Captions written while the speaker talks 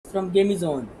From गेमी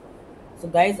zone. So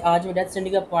guys, आज मैं डेथ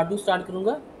स्टैंडिंग का पार्ट 2 स्टार्ट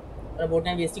करूंगा और बहुत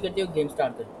टाइम वेस्ट ही करते हो, गेम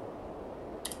स्टार्ट करते हैं।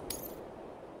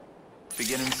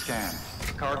 Beginning scan.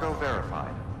 Cargo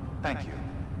verified. Thank you.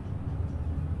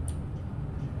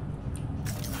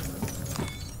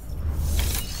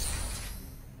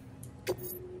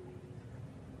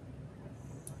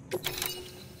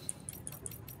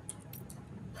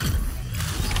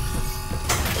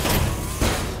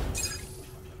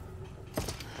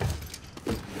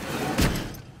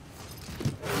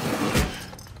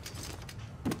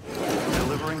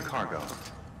 Delivering cargo.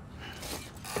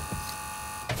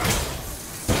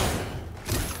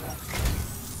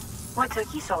 What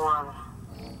took you so long?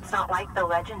 It's not like the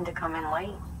legend to come in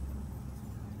late.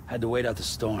 Had to wait out the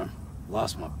storm.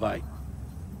 Lost my bike.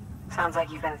 Sounds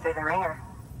like you've been through the ringer.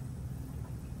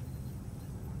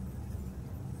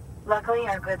 Luckily,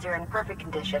 our goods are in perfect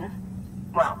condition.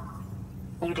 Well,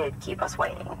 you did keep us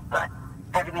waiting, but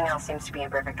everything else seems to be in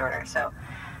perfect order, so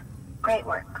great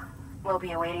work. We'll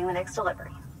be awaiting the next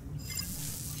delivery.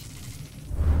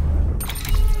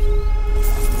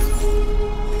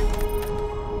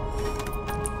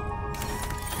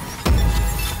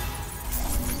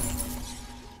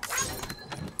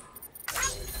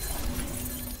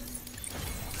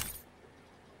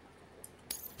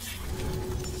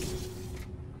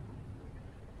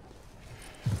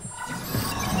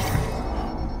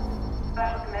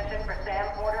 Special commission for Sam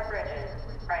Porter Bridges.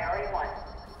 Priority 1.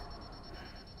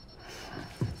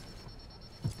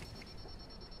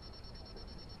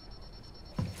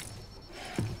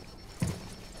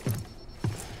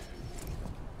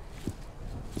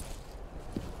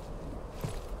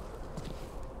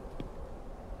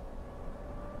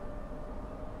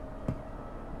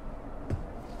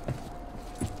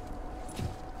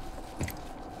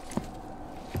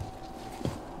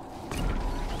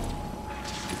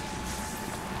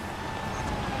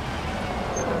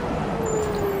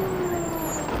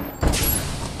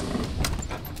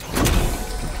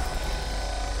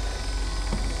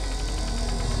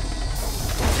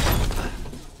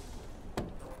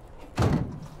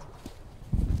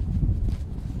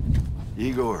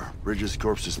 Igor, Bridges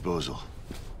Corpse Disposal.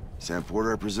 Sam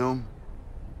Porter, I presume?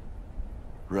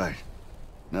 Right.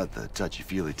 Not the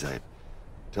touchy-feely type.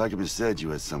 Documents said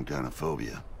you had some kind of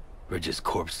phobia. Bridges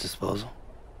corpse disposal?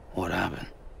 What happened?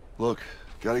 Look,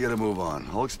 gotta get a move on.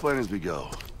 I'll explain as we go.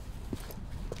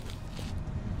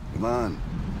 Come on.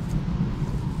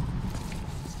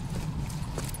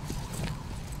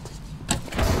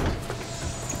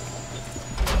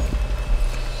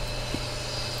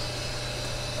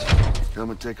 Come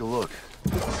and take a look.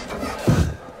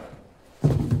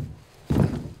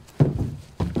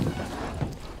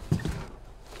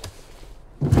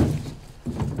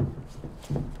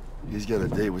 He's got a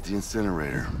date with the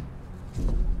incinerator.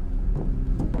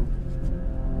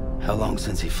 How long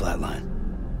since he flatlined?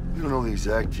 We don't know the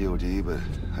exact TOD, but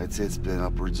I'd say it's been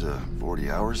upwards of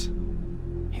 40 hours.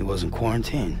 He wasn't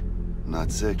quarantined.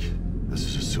 Not sick. This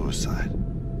is a suicide.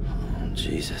 Oh,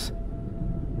 Jesus.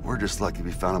 We're just lucky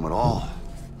we found him at all.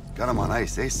 Got him on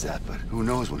ice ASAP, but who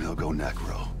knows when he'll go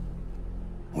necro.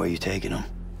 Where you taking him?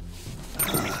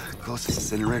 Closest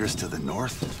incinerator's to the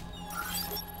north.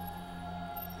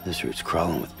 This route's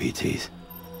crawling with BTs.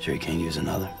 Sure you can't use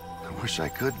another? I wish I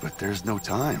could, but there's no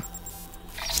time.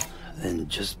 Then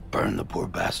just burn the poor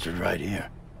bastard right here.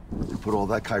 You put all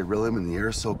that chiralium in the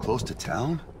air so close to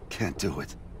town? Can't do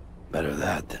it. Better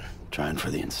that than trying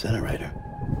for the incinerator.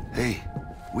 Hey,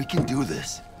 we can do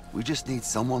this. We just need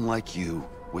someone like you,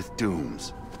 with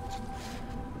dooms.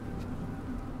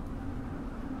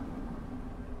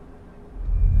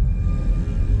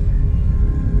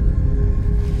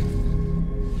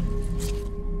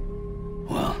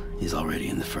 Well, he's already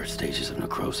in the first stages of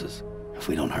necrosis. If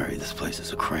we don't hurry, this place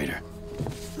is a crater.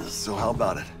 So how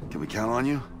about it? Can we count on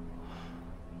you?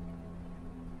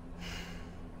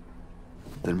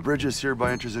 Then Bridges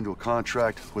hereby enters into a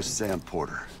contract with Sam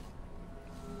Porter.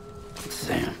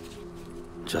 Sam.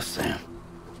 Just Sam.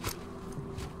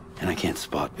 And I can't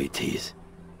spot BTs.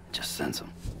 Just sense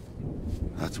them.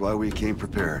 That's why we came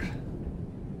prepared.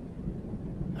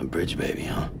 A bridge baby,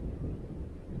 huh?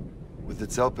 With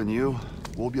its help and you,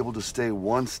 we'll be able to stay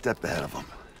one step ahead of them.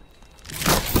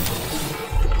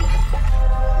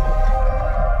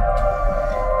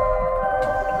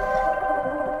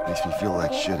 Makes me feel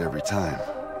like shit every time.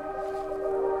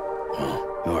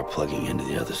 Well, you are plugging into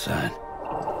the other side.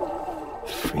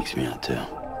 Freaks me out, too.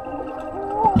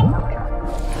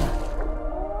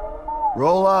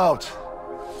 Roll out!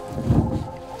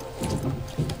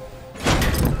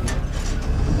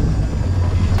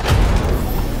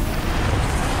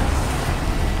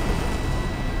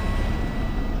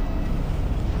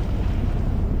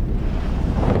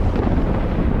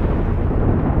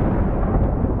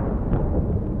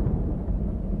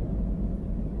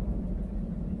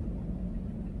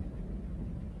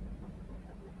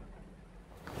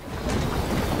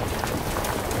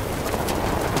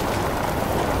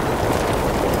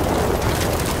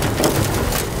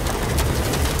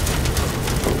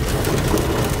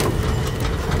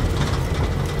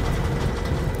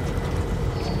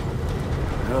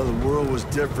 was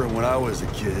different when I was a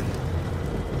kid.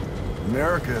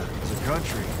 America is a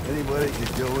country. Anybody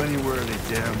could go anywhere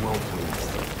they damn well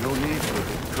please. No need for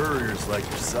couriers like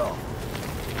yourself.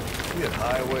 We had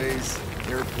highways,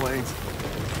 airplanes.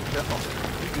 Hell,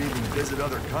 you could even visit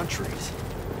other countries.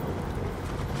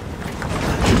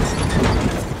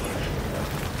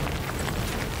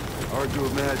 Hard to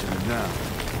imagine it now.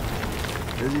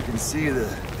 As you can see, the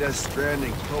Death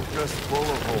Stranding poked us full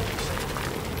of holes.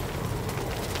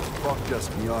 Fucked us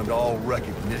beyond all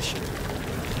recognition.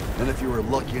 And if you were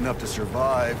lucky enough to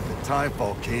survive, the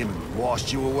timefall came and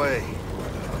washed you away.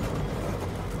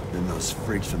 Then those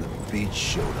freaks from the beach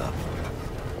showed up.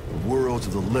 The worlds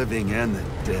of the living and the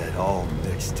dead all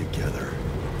mixed together.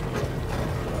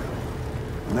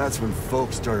 And that's when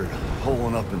folks started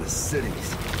holing up in the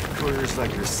cities. Couriers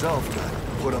like yourself got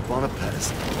put up on a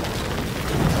pedestal.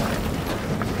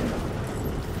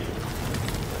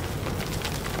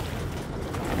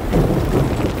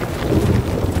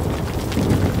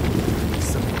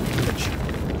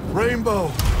 Rainbow!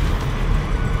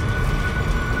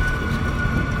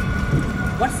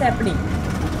 What's happening?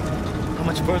 How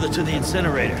much further to the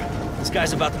incinerator? This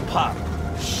guy's about to pop.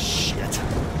 Shit.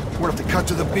 We'll have to cut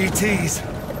to the BTs.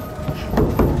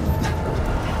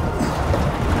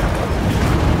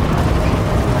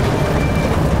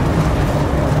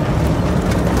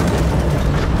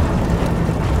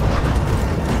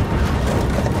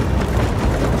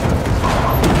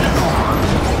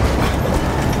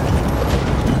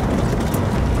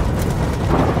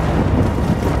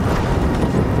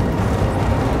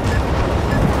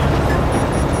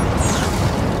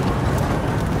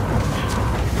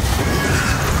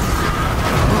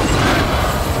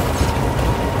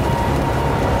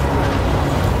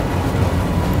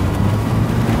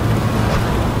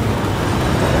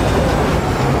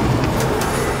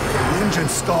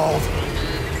 Stalled.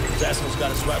 Those assholes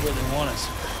got us right where they want us.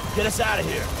 Get us out of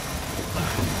here.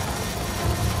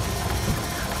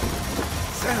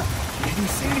 Sam, did you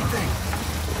see anything?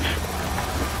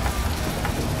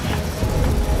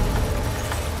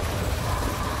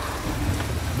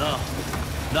 No,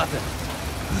 nothing.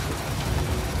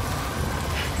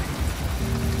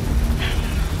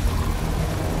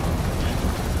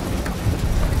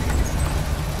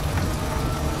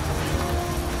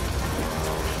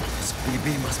 BB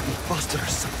must be busted or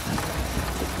something.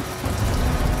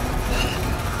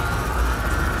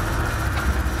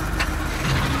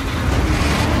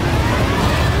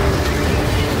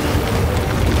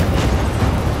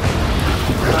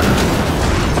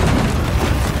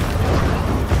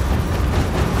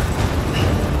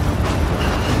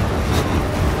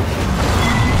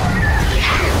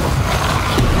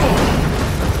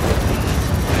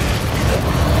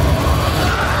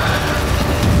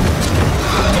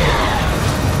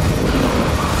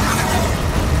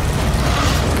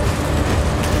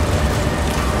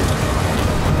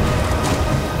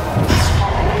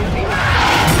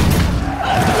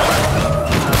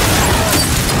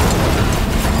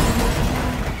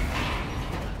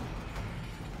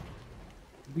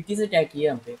 BT से attack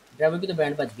किया हम पे, driver की तो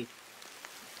band बच गई।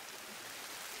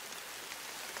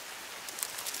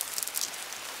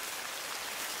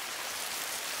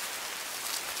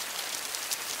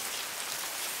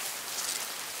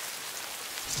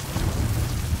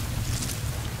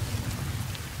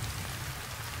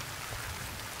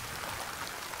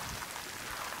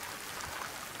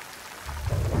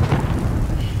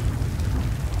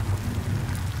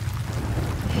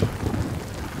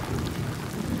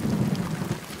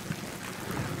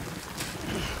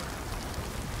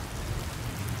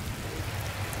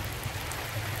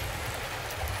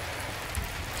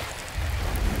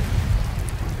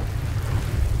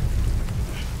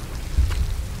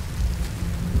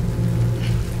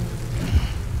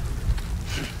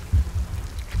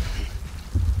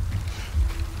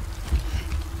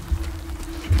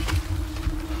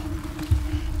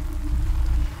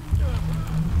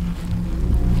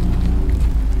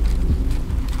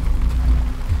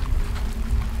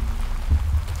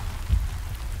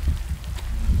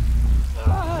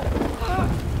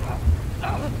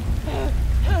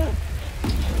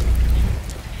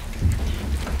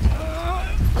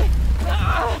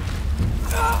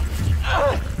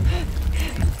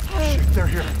 They're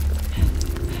here.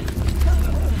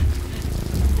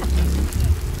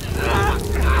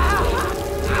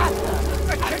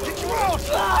 I can't get you out!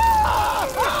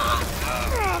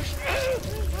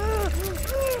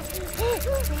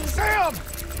 Sam!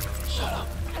 Shut up.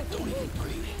 Don't even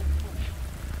breathe.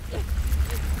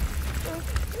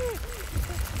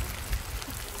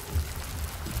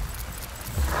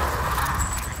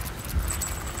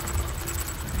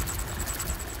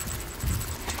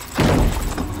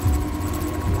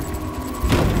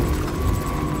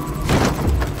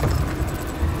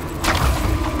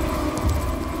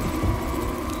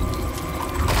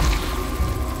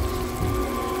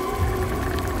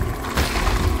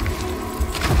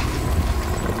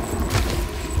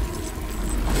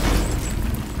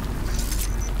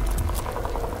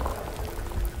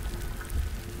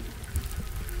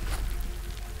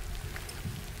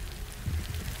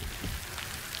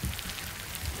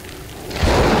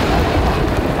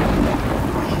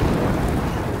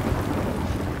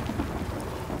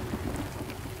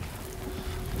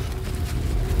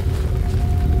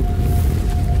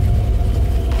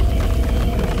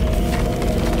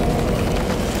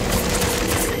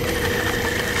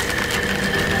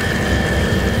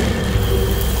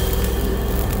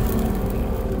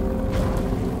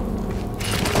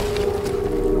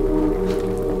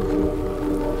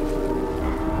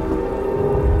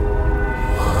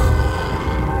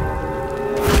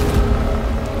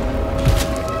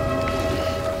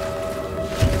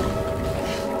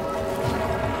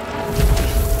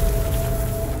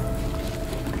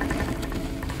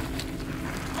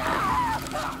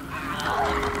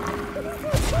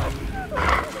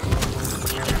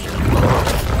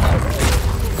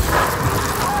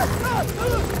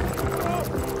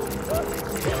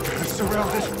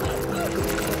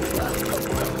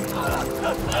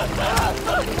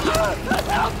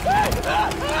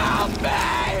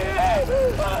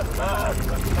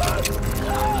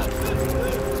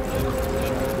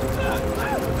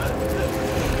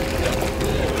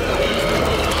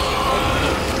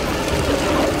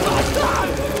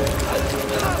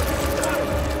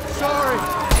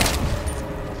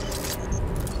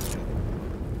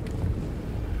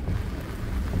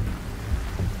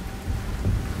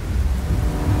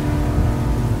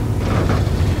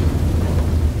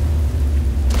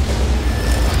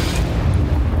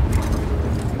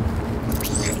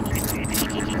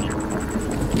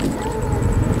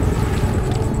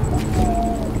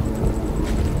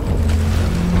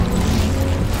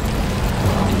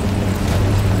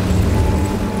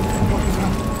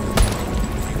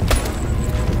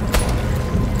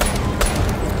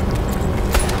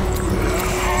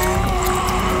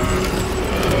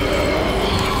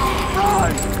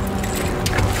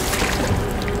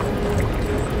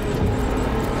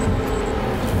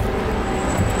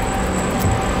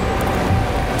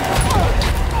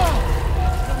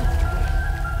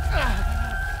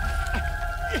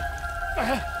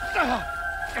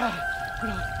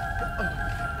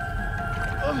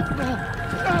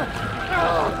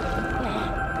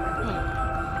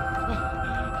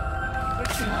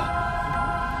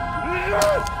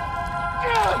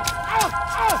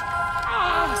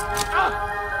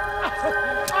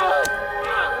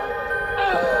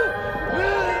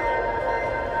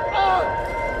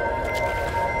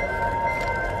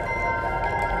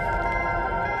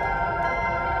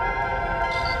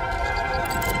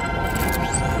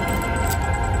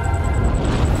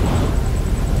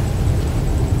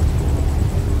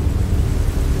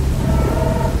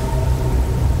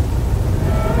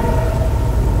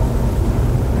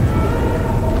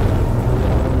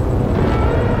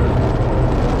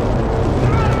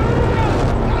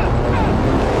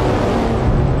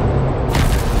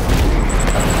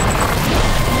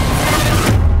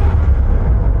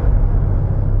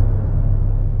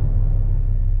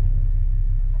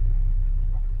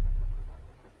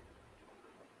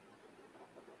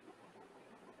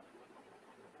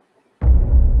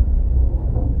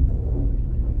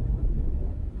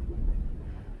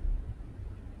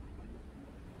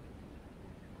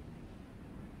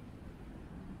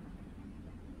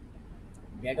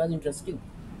 That was interesting.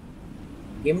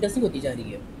 Game interesting होती जा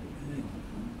रही है।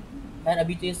 खैर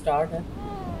अभी तो ये स्टार्ट है।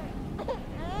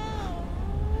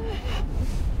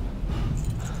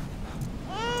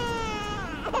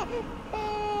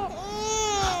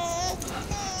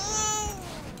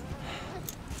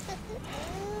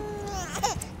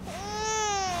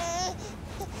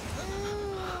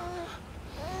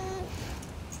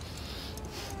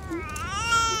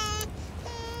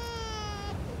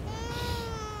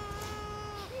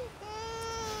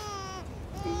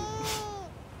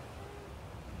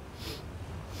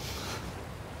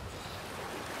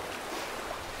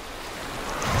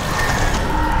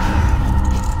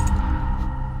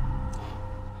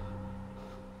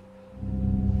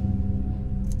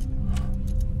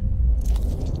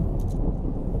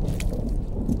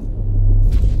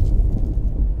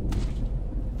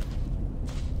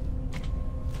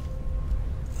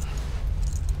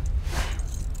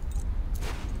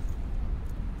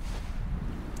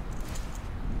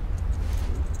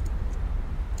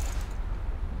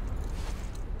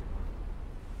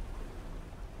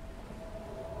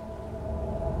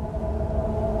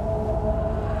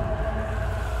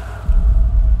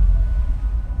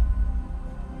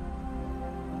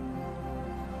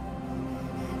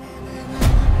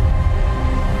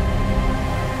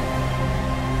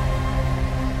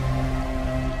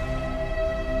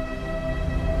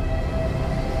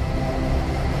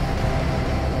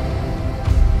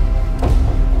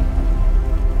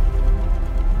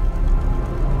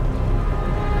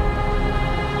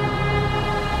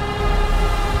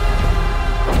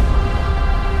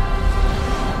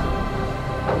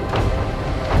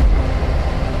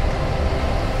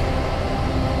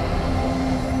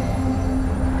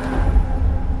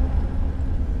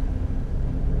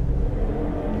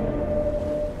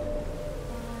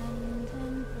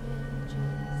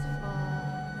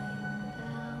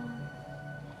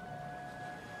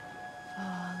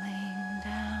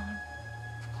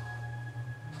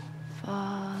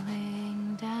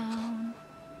 Falling down,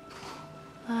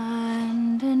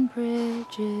 London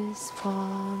Bridge is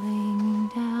falling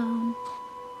down,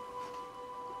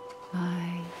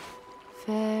 my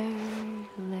fair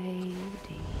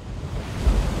lady.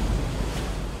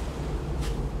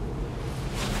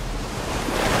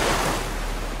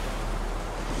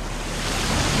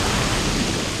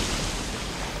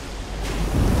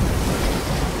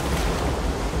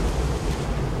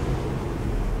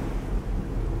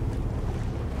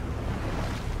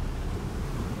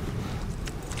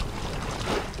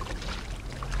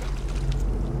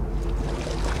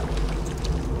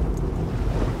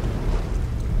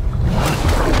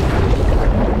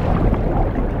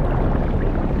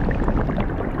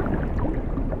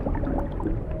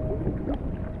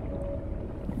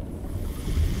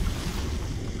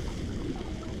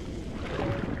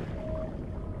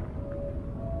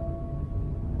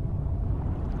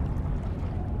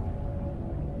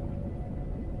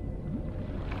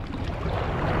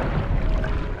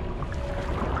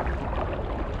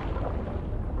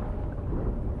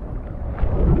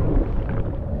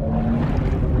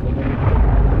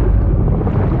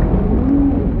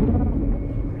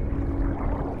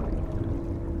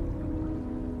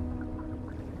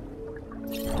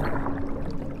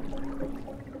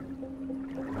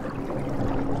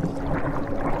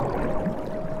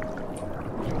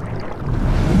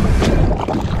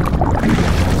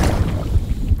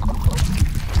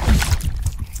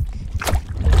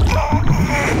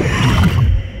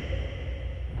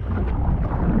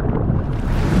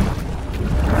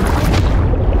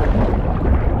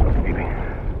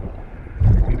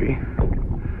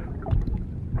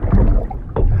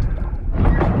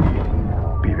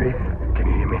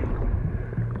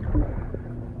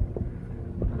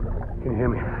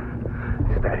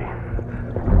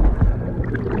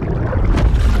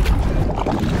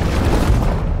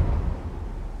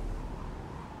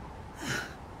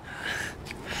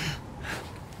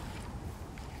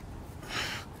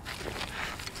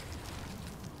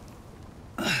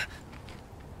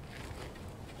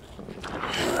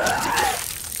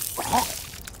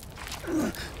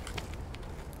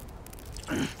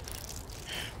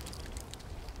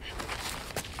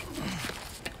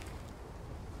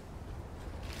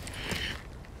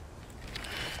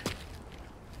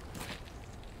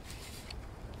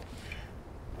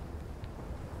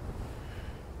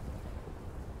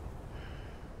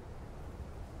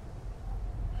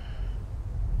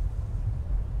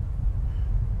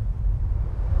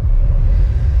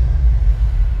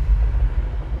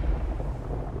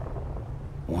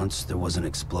 Once there was an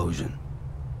explosion.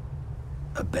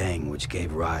 A bang which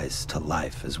gave rise to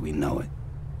life as we know it.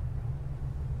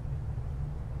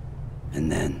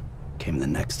 And then came the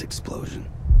next explosion.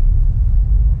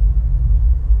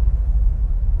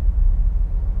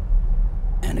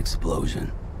 An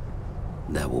explosion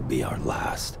that will be our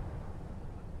last.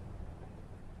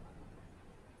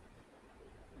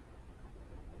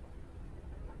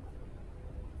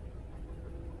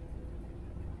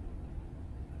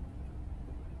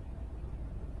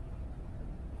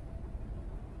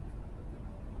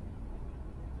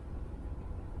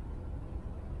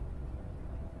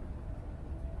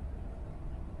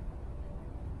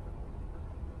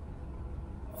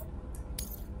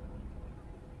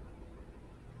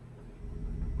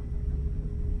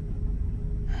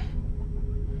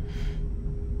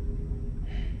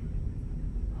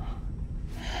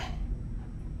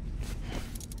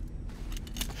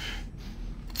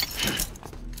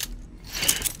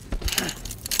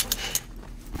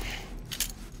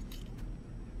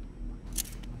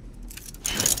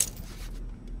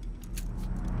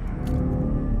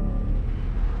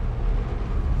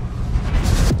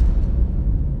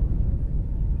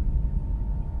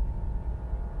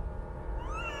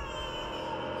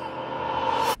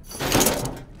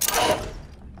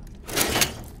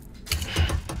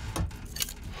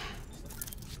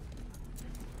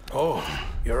 Oh,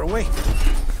 you're awake.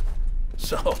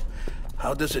 So,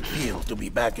 how does it feel to be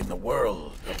back in the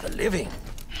world of the living?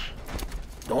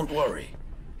 Don't worry.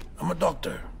 I'm a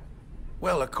doctor.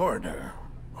 Well, a coroner,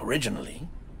 originally.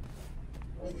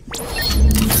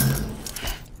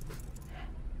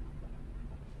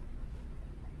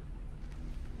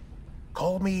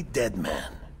 Call me Dead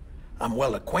Man. I'm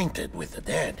well acquainted with the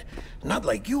dead. Not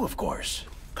like you, of course.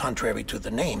 Contrary to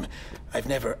the name, I've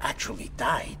never actually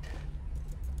died.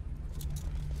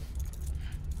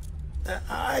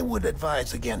 I would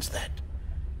advise against that.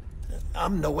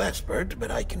 I'm no expert,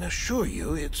 but I can assure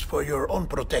you it's for your own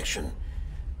protection.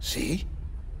 See?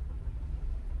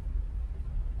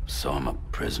 So I'm a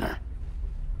prisoner.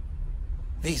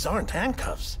 These aren't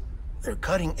handcuffs. They're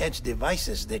cutting-edge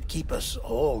devices that keep us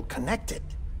all connected.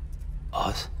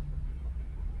 Us?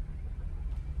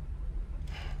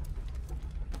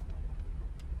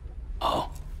 Oh,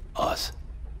 us.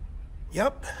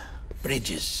 Yup.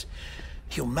 Bridges.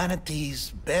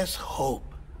 Humanity's best hope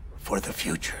for the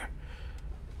future.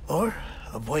 Or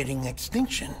avoiding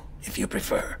extinction, if you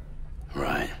prefer.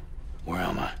 Right. Where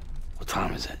am I? What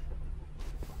time is it?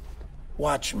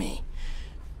 Watch me.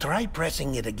 Try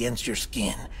pressing it against your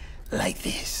skin, like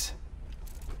this.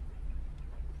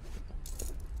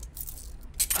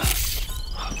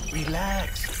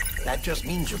 Relax. That just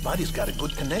means your body's got a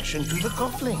good connection to the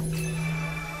cufflink.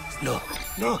 Look,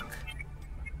 look.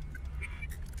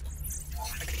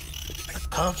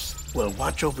 The cuffs will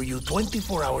watch over you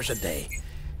 24 hours a day.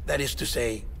 That is to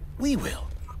say, we will.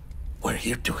 We're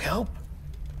here to help.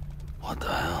 What the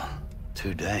hell?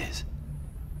 2 days?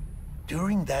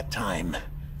 During that time,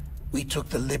 we took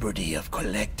the liberty of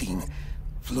collecting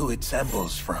fluid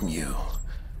samples from you.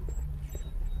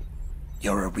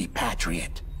 You're a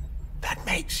repatriate. That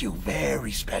makes you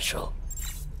very special.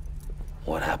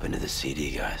 What happened to the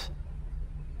CD guys?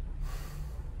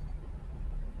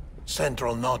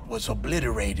 Central Knot was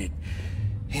obliterated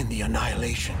in the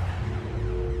Annihilation.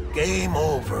 Game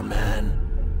over, man.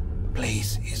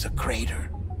 Place is a crater.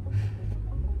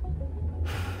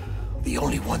 The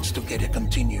only ones to get it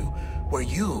continue were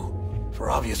you, for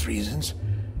obvious reasons,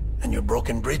 and your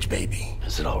broken bridge baby.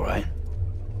 Is it all right?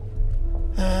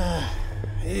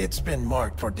 It's been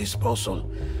marked for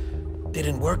disposal.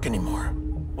 Didn't work anymore.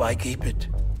 Why keep it?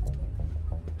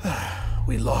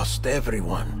 We lost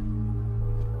everyone.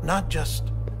 Not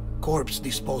just corpse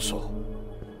disposal.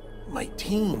 My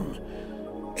team,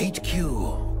 HQ,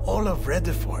 all of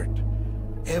Redefort,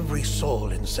 every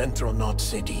soul in Central Knot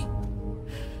City.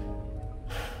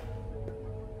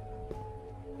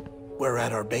 We're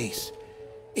at our base,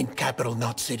 in Capital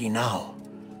Knot City now.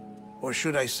 Or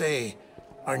should I say,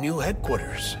 our new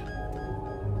headquarters.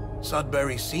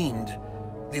 Sudbury seemed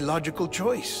the logical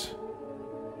choice.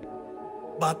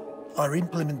 But our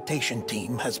implementation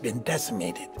team has been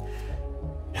decimated,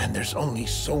 and there's only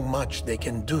so much they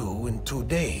can do in 2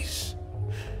 days.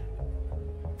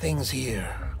 Things here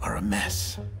are a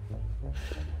mess.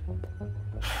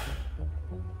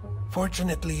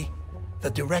 Fortunately, the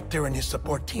director and his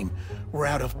support team were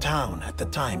out of town at the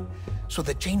time, so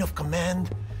the chain of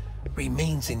command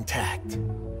remains intact.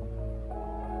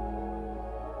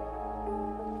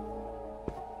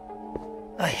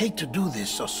 I hate to do this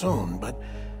so soon, but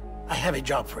I have a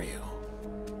job for you.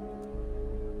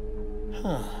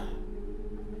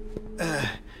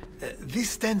 This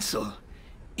stencil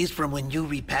is from when you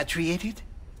repatriated?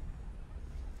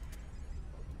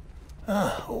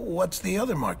 What's the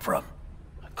other mark from?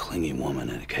 clingy woman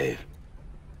in a cave.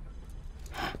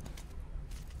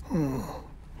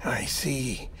 I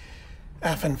see.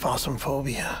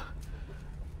 Aphanphosmphobia.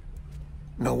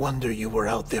 No wonder you were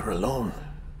out there alone,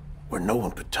 where no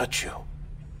one could touch you.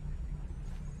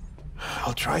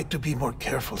 I'll try to be more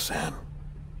careful, Sam.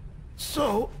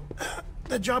 So,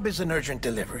 the job is an urgent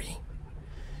delivery.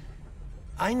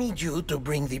 I need you to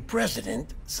bring the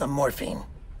president some morphine.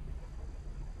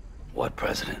 What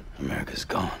president? America's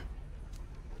gone.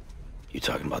 You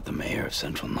talking about the mayor of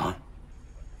Central Knot?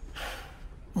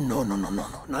 No,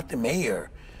 not the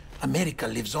mayor. America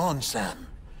lives on, Sam.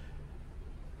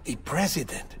 The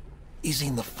president is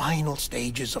in the final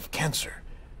stages of cancer,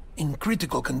 in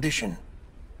critical condition,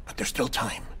 but there's still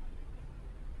time.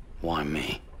 Why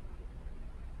me?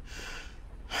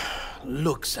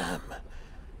 Look, Sam.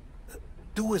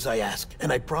 Do as I ask,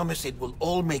 and I promise it will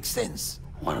all make sense.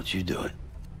 Why don't you do it?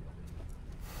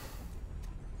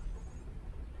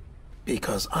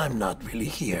 Because I'm not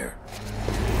really here.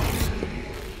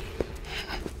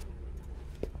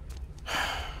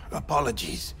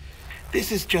 Apologies.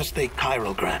 This is just a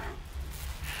chirogram.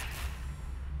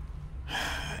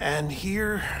 And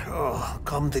here,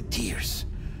 come the tears.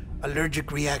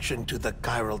 Allergic reaction to the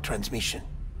chiral transmission.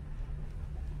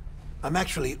 I'm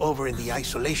actually over in the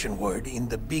isolation ward in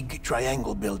the big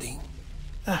triangle building.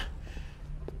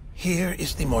 Here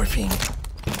is the morphine.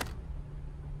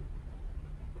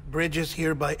 Bridges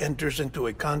hereby enters into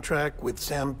a contract with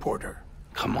Sam Porter.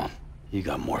 Come on. You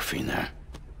got morphine there.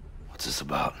 What's this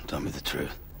about? Tell me the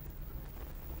truth.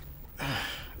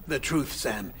 The truth,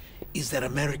 Sam, is that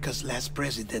America's last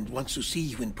president wants to see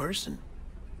you in person.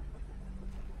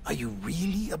 Are you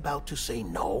really about to say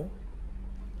no?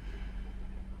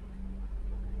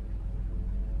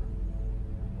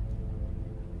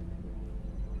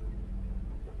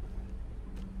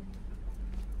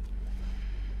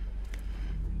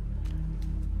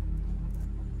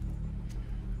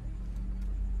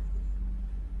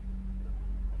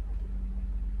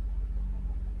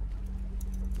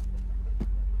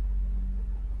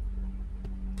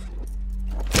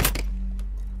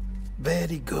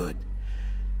 Very good.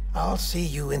 I'll see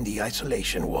you in the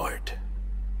isolation ward.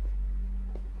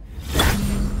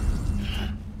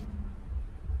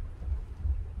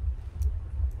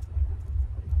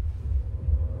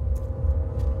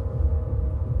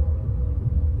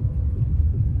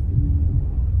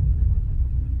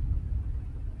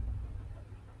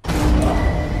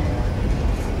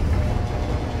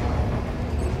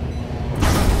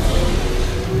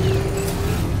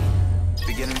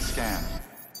 Beginning scan.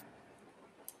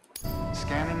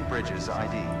 Scanning Bridges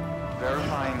ID.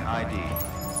 Verifying ID.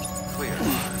 Clear.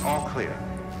 All clear.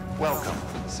 Welcome,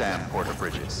 Sam Porter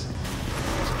Bridges.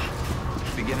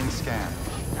 Beginning scan.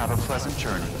 Have a pleasant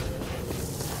journey.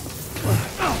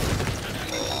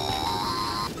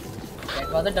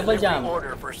 That was a double jump.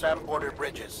 Order for Sam Porter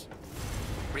Bridges.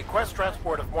 Request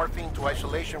transport of morphine to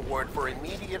isolation ward for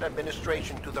immediate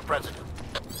administration to the president.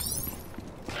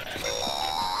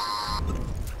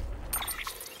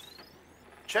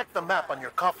 Check the map on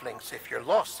your cufflinks if you're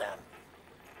lost, Sam.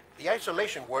 The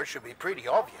isolation word should be pretty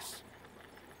obvious.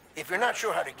 If you're not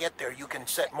sure how to get there, you can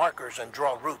set markers and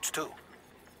draw routes too.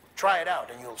 Try it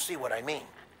out and you'll see what I mean.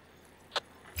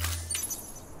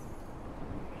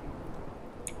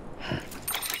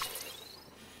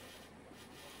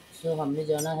 So हमने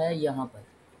जाना है यहाँ पर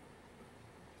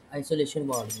isolation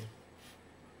ward में।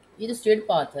 ये तो straight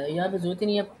path है, यहाँ पे जरूरत ही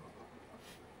नहीं है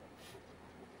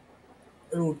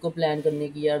रूट को प्लान करने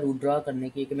की या रूट ड्रा करने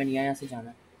की कि मैंने यहाँ से जाना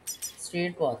है।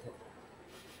 स्ट्रेट पाथ है।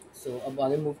 सो अब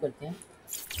आगे मूव करते हैं।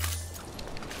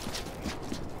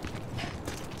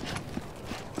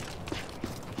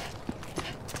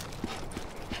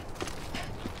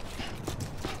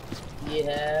 ये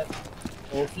है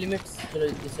ऑफ लिमिट्स। चलो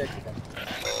इस साइड की तरफ।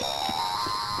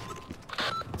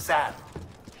 Sam,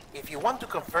 if you want to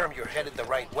confirm you're headed the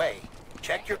right way,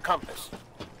 check your compass.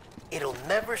 It'll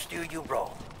never steer you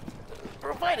wrong.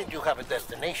 Provided you have a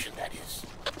destination, that is.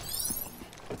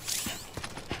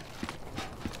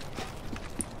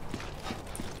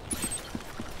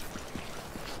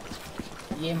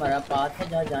 ये हमारा पाथ है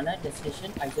जहाँ जाना है,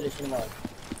 destination isolation ward.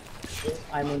 So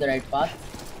I'm on the right path.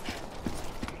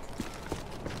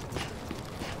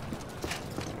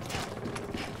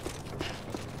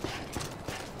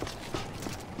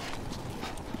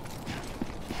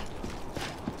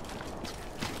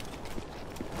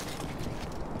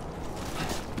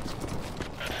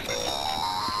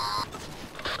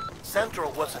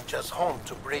 Central wasn't just home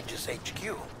to Bridges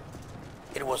HQ.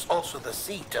 It was also the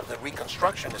seat of the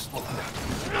Reconstructionist movement.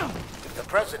 If the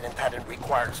president hadn't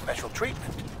required special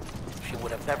treatment, she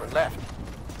would have never left.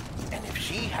 And if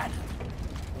she hadn't,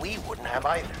 we wouldn't have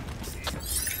either.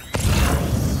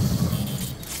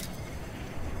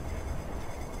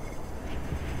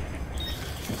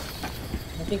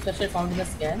 Nothing special found in the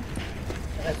scan.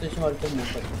 Isolation wall पे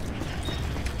move करते हैं.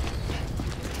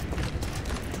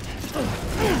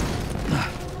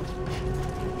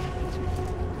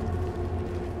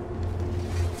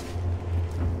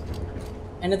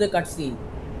 Another cutscene.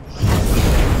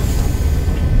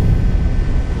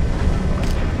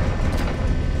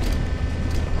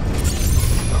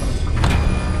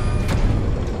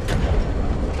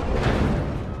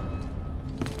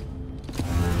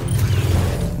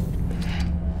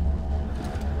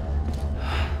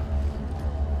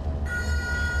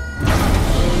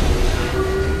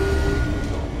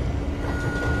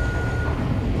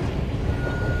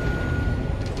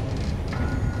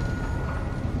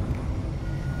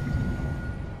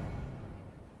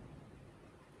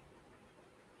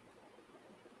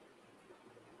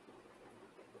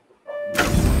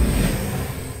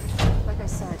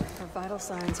 Vital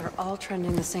signs are all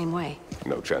trending the same way.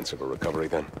 No chance of a recovery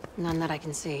then? None that I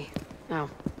can see. No.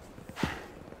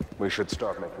 We should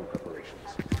start making preparations.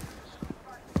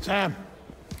 Sam.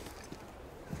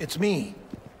 It's me,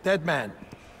 Dead Man.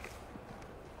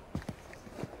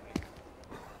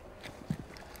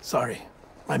 Sorry,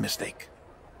 my mistake.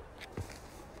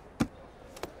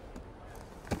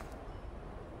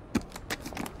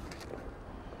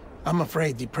 I'm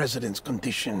afraid the President's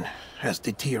condition has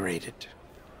deteriorated.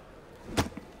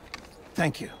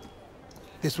 Thank you.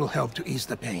 This will help to ease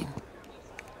the pain.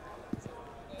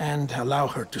 And allow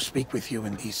her to speak with you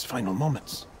in these final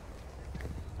moments.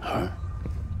 Her?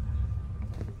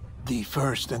 The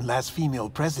first and last female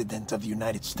president of the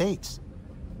United States.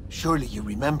 Surely you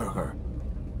remember her.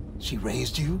 She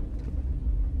raised you?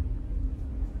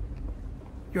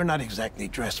 You're not exactly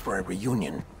dressed for a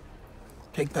reunion.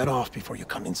 Take that off before you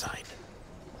come inside.